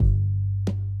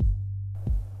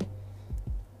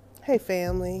Hey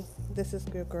family, this is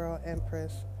your girl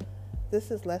Empress.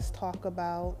 This is Let's Talk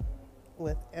About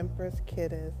with Empress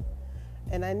Kiddes.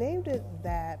 And I named it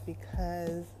that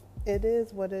because it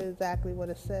is exactly what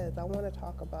it says. I want to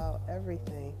talk about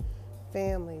everything: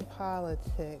 family,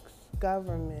 politics,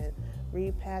 government,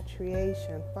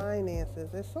 repatriation,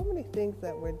 finances. There's so many things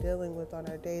that we're dealing with on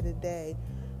our day to day,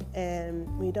 and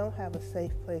we don't have a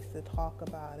safe place to talk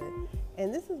about it.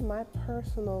 And this is my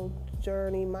personal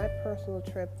journey, my personal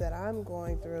trip that I'm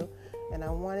going through, and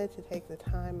I wanted to take the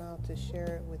time out to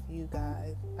share it with you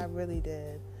guys. I really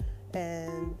did.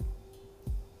 And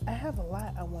I have a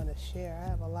lot I want to share. I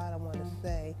have a lot I want to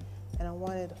say, and I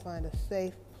wanted to find a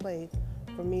safe place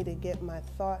for me to get my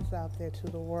thoughts out there to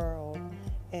the world,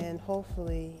 and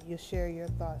hopefully you'll share your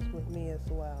thoughts with me as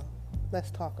well. Let's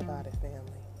talk about it,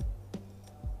 family.